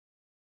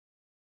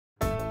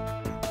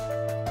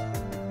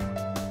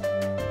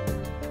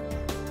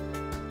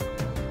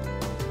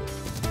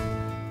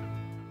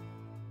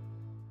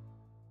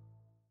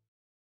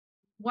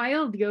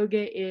Wild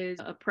yoga is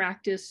a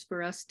practice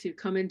for us to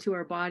come into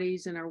our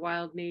bodies and our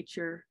wild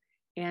nature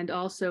and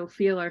also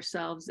feel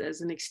ourselves as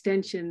an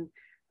extension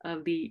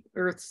of the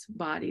earth's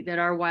body, that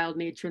our wild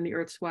nature and the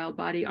earth's wild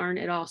body aren't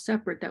at all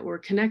separate, that we're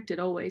connected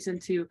always,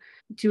 and to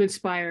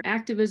inspire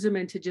activism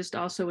and to just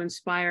also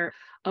inspire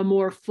a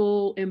more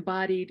full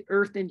embodied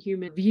earth and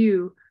human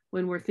view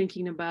when we're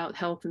thinking about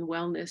health and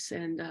wellness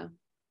and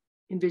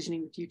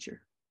envisioning the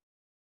future.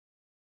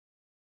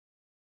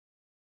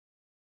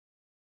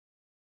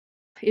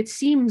 It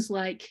seems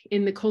like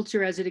in the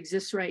culture as it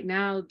exists right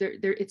now,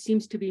 it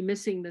seems to be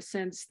missing the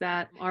sense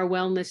that our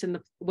wellness and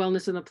the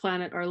wellness of the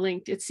planet are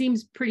linked. It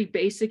seems pretty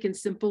basic and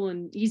simple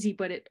and easy,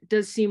 but it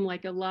does seem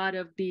like a lot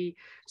of the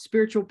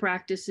spiritual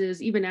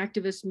practices, even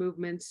activist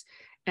movements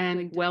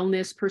and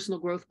wellness, personal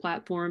growth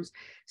platforms,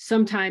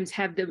 sometimes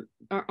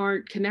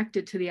aren't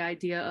connected to the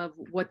idea of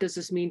what does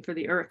this mean for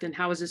the earth and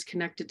how is this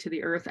connected to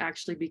the earth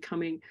actually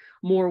becoming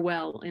more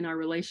well in our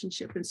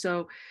relationship. And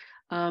so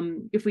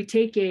if we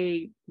take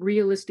a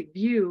realistic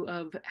view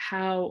of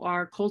how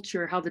our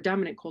culture, how the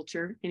dominant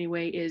culture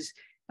anyway, is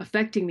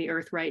affecting the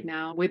earth right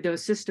now with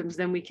those systems,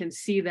 then we can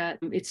see that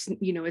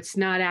it's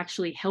not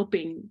actually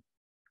helping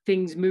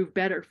things move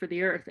better for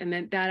the earth, and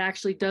then that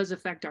actually does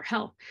affect our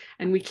health.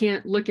 And we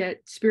can't look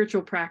at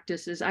spiritual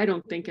practices, I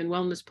don't think, and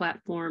wellness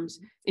platforms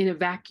in a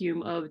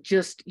vacuum of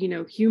just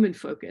human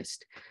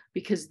focused,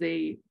 because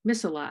they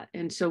miss a lot.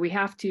 And so we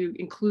have to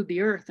include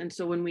the earth. And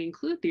so when we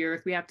include the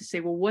earth, we have to say,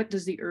 well, what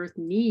does the earth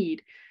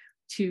need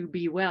to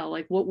be well?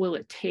 Like, what will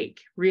it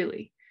take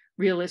really,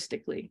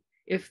 realistically,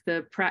 if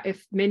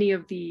many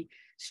of the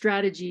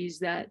strategies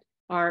that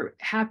are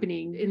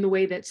happening in the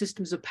way that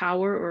systems of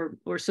power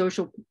or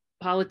social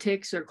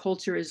politics or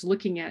culture is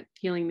looking at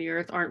healing the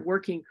earth aren't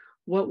working,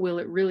 what will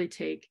it really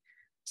take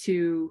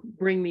to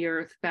bring the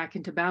earth back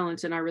into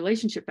balance and our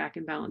relationship back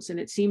in balance? And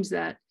it seems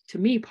that, to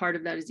me, part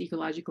of that is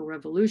ecological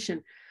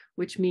revolution,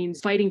 which means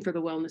fighting for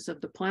the wellness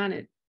of the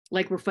planet,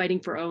 like we're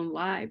fighting for our own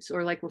lives,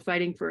 or like we're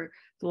fighting for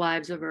the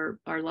lives of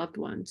our loved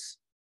ones.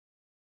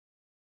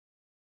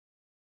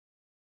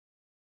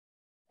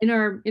 In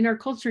our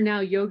culture now,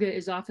 yoga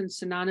is often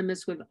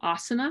synonymous with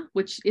asana,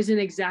 which isn't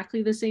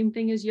exactly the same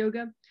thing as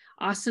yoga.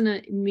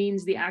 Asana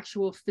means the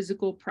actual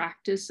physical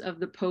practice of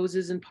the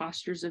poses and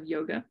postures of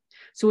yoga.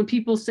 So when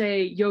people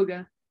say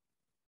yoga,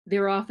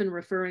 they're often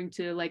referring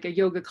to like a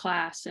yoga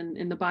class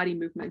and the body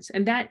movements.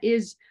 And that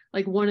is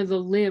like one of the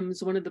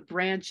limbs, one of the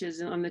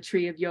branches on the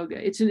tree of yoga.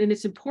 It's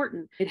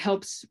important. It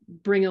helps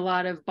bring a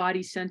lot of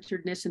body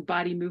centeredness and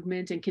body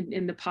movement,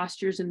 and the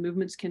postures and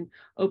movements can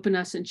open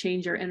us and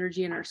change our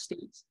energy and our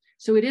states.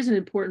 So it is an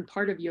important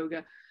part of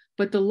yoga.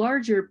 But the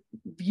larger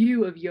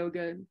view of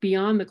yoga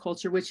beyond the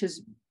culture, which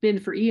has been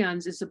for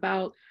eons, is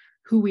about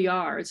who we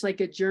are. It's like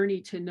a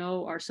journey to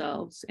know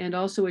ourselves, and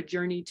also a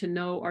journey to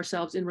know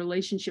ourselves in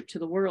relationship to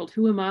the world.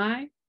 Who am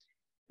I?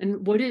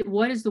 And what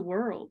is the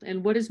world?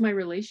 And what is my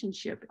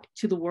relationship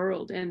to the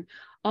world? And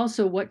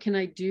also, what can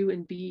I do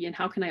and be, and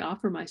how can I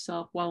offer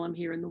myself while I'm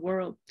here in the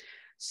world?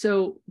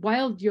 So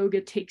wild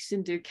yoga takes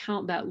into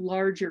account that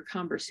larger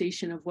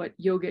conversation of what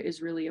yoga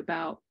is really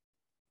about.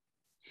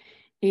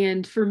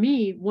 And for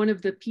me, one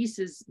of the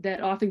pieces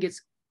that often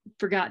gets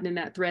forgotten in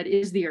that thread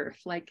is the earth.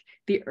 Like,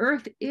 the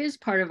earth is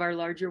part of our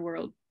larger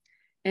world.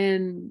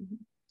 And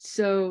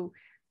so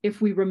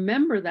if we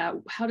remember that,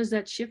 how does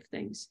that shift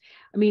things?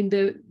 I mean,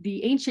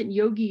 the ancient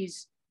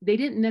yogis, they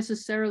didn't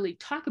necessarily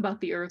talk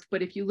about the earth,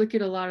 but if you look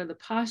at a lot of the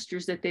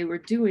postures that they were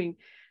doing,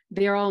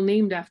 they're all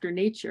named after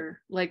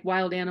nature, like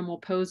wild animal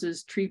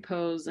poses, tree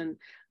pose, and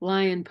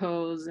lion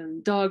pose,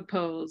 and dog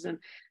pose. And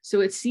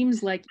so it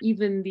seems like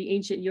even the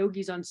ancient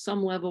yogis on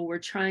some level were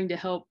trying to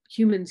help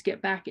humans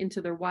get back into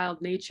their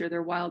wild nature,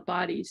 their wild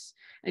bodies,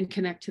 and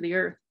connect to the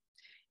earth.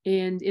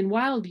 And in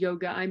wild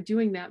yoga, I'm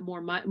doing that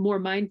more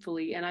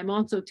mindfully. And I'm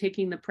also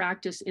taking the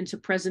practice into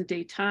present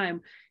day time,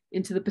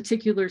 into the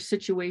particular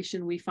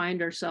situation we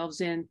find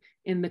ourselves in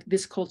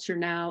this culture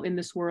now, in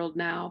this world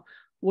now.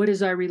 What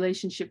is our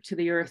relationship to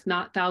the earth,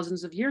 not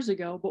thousands of years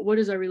ago, but what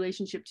is our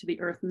relationship to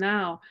the earth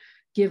now,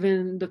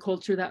 given the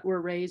culture that we're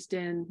raised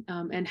in?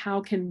 And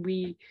how can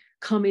we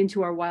come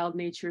into our wild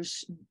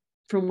natures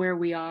from where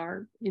we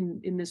are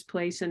in this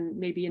place, and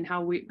maybe in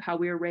how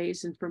we are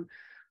raised, and from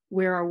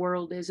where our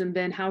world is? And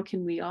then how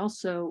can we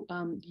also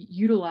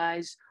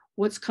utilize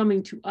what's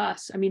coming to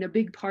us? I mean, a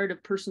big part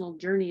of personal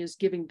journey is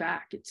giving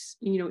back. It's,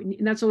 and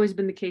that's always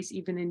been the case,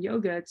 even in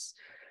yoga. It's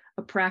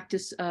a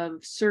practice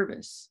of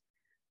service,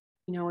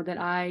 that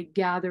I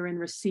gather and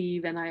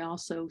receive, and I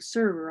also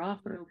serve or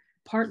offer.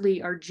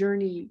 Partly our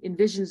journey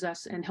envisions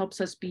us and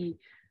helps us be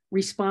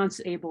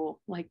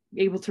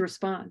able to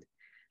respond.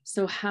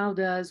 So how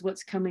does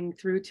what's coming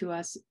through to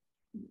us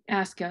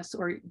ask us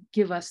or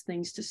give us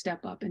things to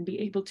step up and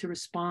be able to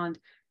respond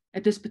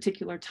at this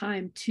particular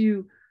time,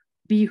 to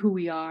be who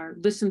we are,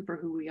 listen for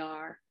who we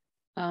are,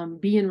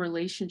 be in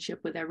relationship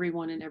with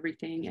everyone and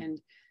everything,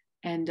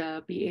 and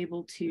be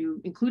able to,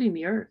 including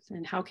the earth,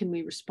 and how can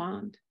we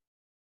respond?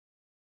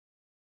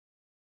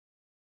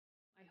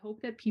 I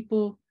hope that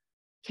people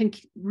can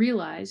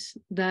realize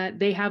that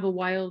they have a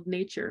wild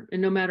nature,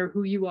 and no matter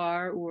who you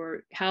are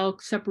or how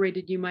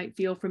separated you might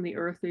feel from the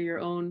earth or your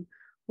own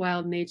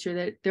wild nature,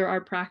 that there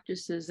are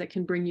practices that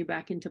can bring you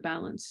back into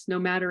balance. No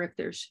matter if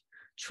there's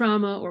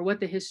trauma or what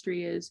the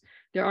history is,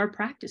 there are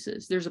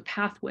practices. There's a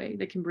pathway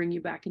that can bring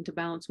you back into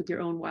balance with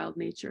your own wild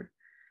nature.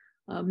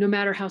 No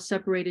matter how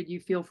separated you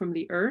feel from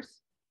the earth,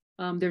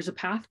 there's a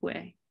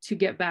pathway to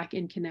get back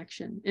in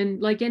connection.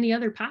 And like any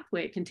other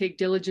pathway, it can take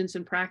diligence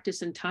and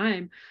practice and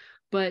time,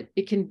 but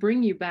it can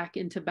bring you back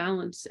into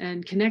balance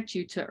and connect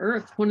you to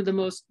earth. One of the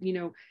most,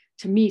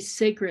 to me,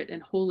 sacred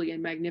and holy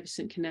and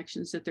magnificent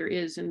connections that there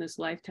is in this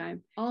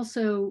lifetime.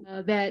 Also,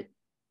 that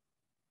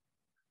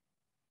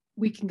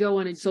we can go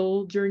on a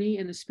soul journey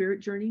and a spirit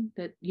journey,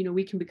 that,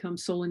 we can become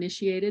soul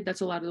initiated.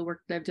 That's a lot of the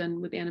work that I've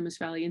done with Animas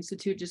Valley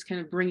Institute, just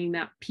kind of bringing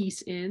that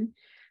piece in,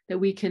 that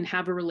we can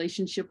have a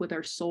relationship with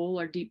our soul,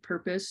 our deep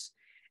purpose,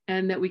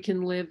 and that we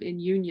can live in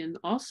union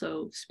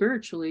also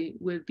spiritually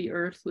with the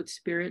earth, with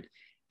spirit.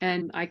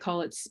 And I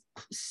call it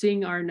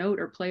sing our note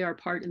or play our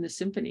part in the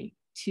symphony,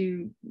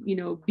 to,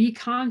 be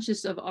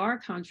conscious of our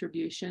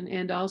contribution,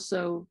 and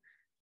also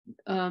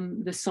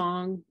the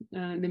song,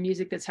 the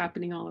music that's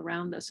happening all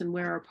around us, and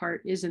where our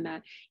part is in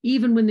that,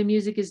 even when the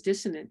music is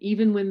dissonant,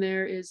 even when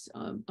there is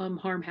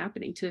harm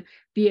happening, to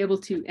be able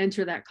to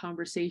enter that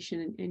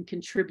conversation and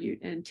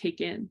contribute and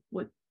take in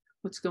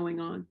what's going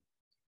on.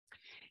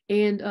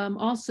 And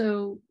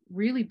also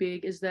really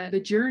big is that the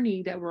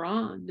journey that we're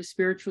on, the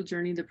spiritual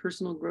journey, the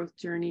personal growth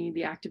journey,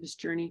 the activist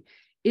journey,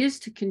 is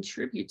to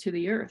contribute to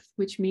the earth,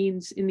 which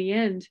means in the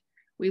end,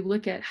 we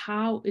look at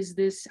how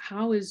is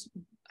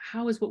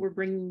what we're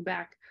bringing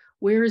back,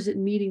 where is it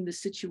meeting the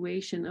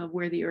situation of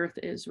where the earth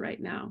is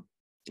right now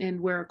and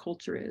where our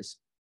culture is.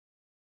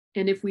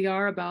 And if we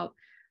are about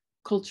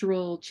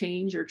cultural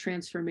change or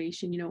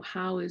transformation,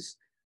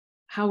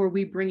 how are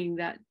we bringing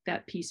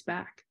that piece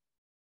back?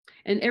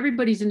 And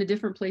everybody's in a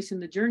different place in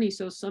the journey.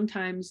 So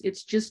sometimes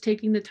it's just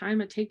taking the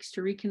time it takes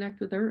to reconnect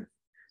with earth,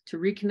 to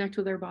reconnect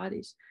with our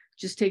bodies,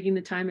 just taking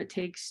the time it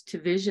takes to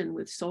vision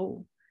with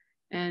soul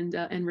and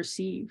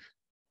receive.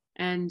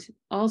 And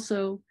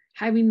also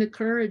having the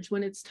courage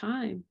when it's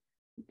time,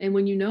 and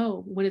when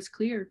when it's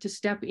clear, to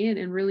step in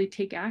and really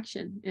take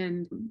action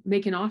and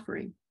make an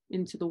offering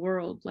into the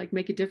world, like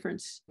make a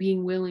difference,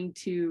 being willing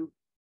to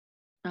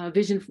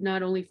vision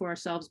not only for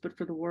ourselves, but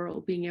for the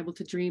world, being able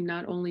to dream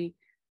not only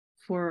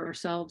for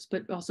ourselves,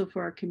 but also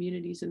for our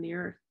communities in the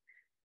earth,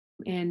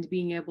 and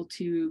being able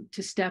to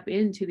step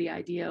into the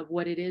idea of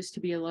what it is to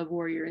be a love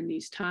warrior in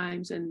these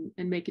times, and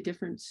make a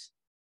difference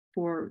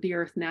for the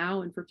earth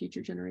now and for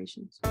future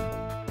generations.